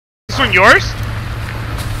one yours?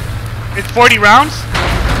 It's 40 rounds?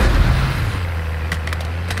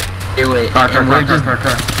 Hey, wait. Car.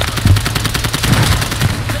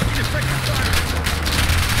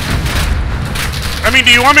 I mean,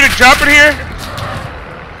 do you want me to drop it here?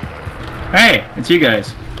 Hey, it's you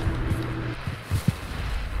guys.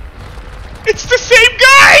 It's the same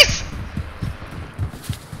guys!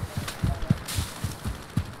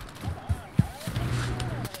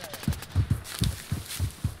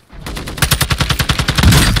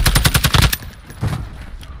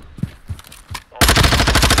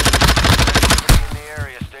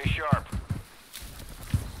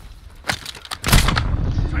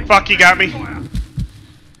 Fuck, you got me.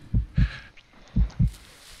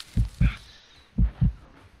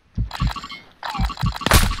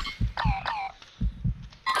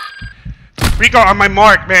 Rico, on my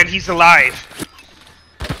mark, man, he's alive.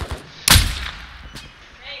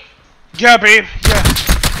 Yeah, babe, yeah.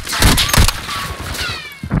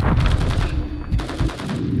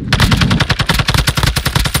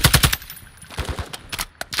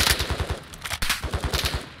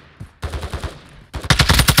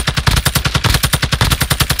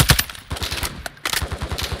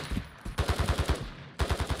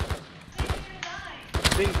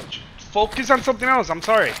 Focus on something else, I'm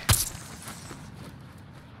sorry.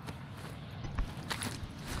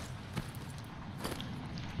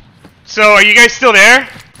 So, are you guys still there?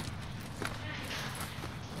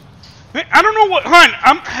 I don't know what, hon,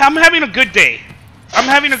 I'm having a good day. I'm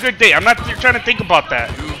having a good day. I'm not trying to think about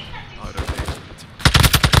that.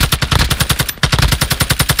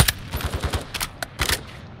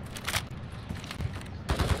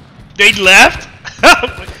 They left?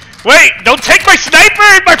 Wait, don't take my sniper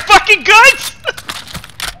and my fucking guns!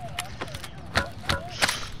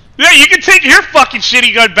 Yeah, you can take your fucking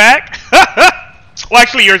shitty gun back. Well,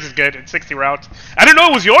 actually, yours is good. It's 60 rounds. I didn't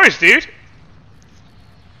know it was yours, dude.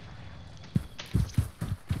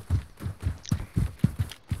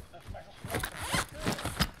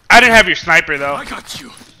 I didn't have your sniper, though. I got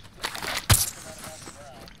you.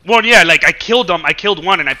 Well, yeah, like, I killed them. I killed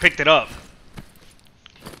one and I picked it up.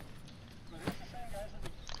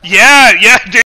 Yeah, dude.